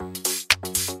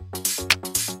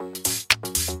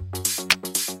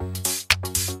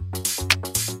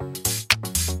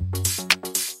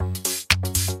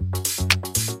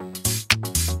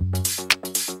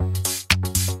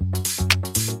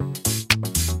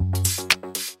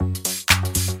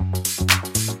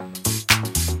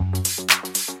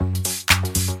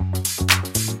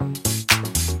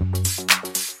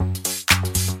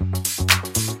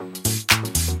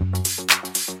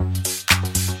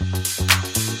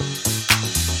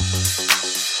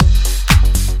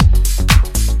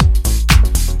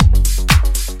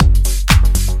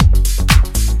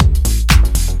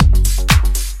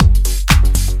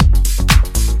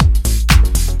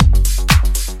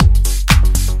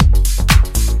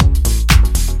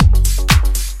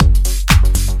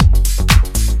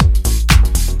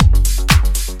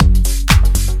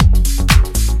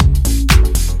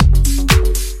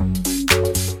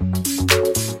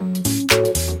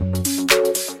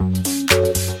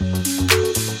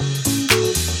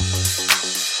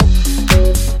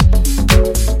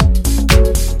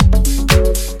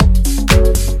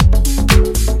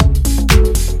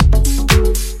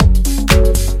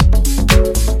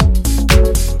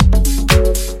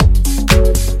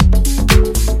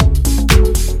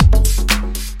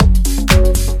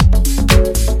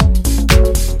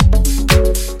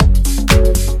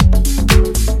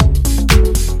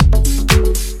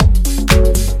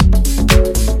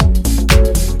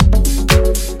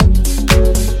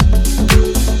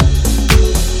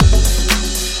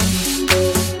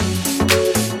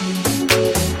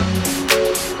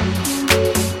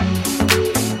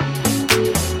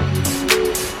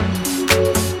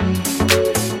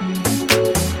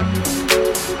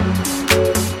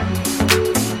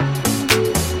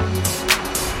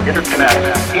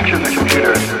interconnect each of the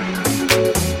computers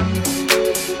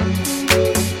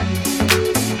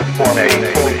to form a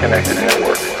fully connected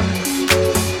network.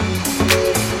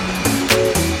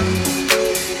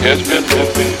 Has been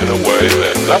moving in a way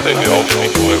that nothing else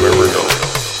people have ever known.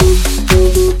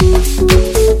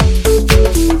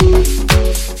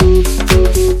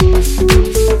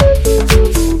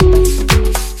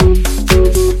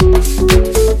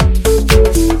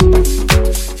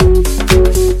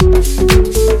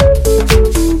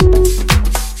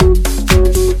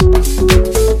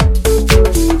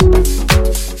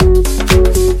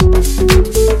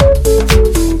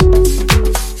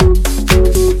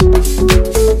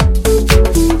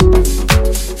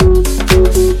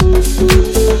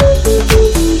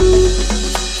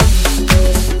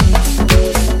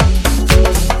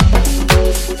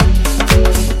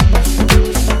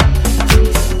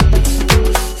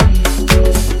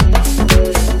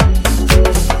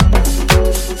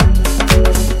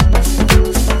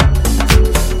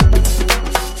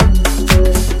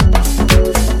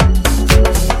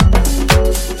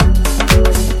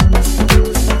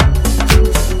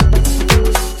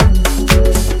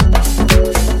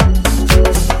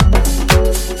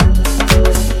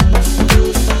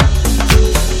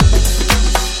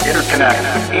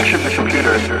 Each of the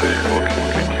computers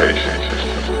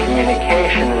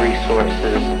communication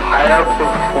resources, higher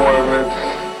performance,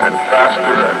 and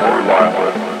faster and more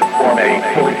reliable to form a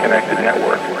fully connected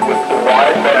network with the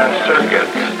wideband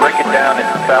circuits break it down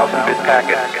into 1,000-bit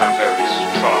packets. Very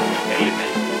strong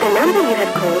element. The number you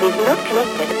have called is not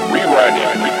connected.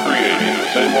 Rewriting, recreating the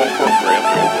same old programs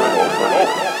over and over and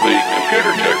over. The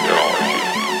computer technology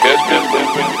has been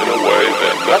moving in a way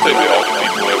that nothing else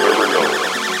people have ever known.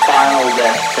 Final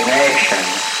destination.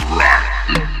 Rock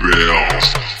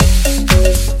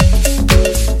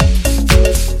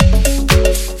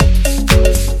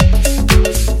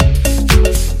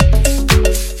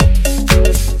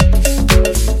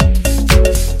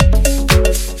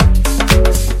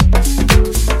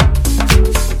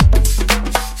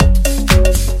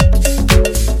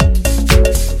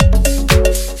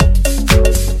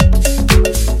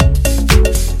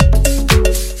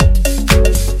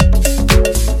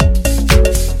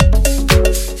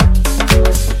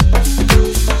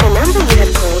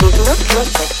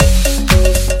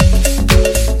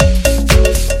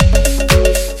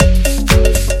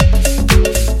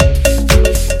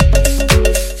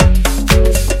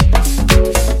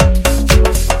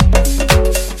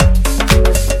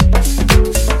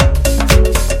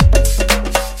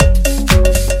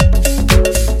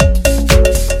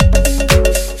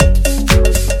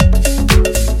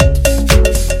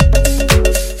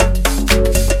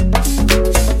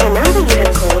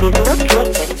the bells.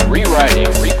 Rewriting,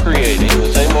 recreating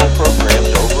the same old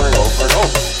programs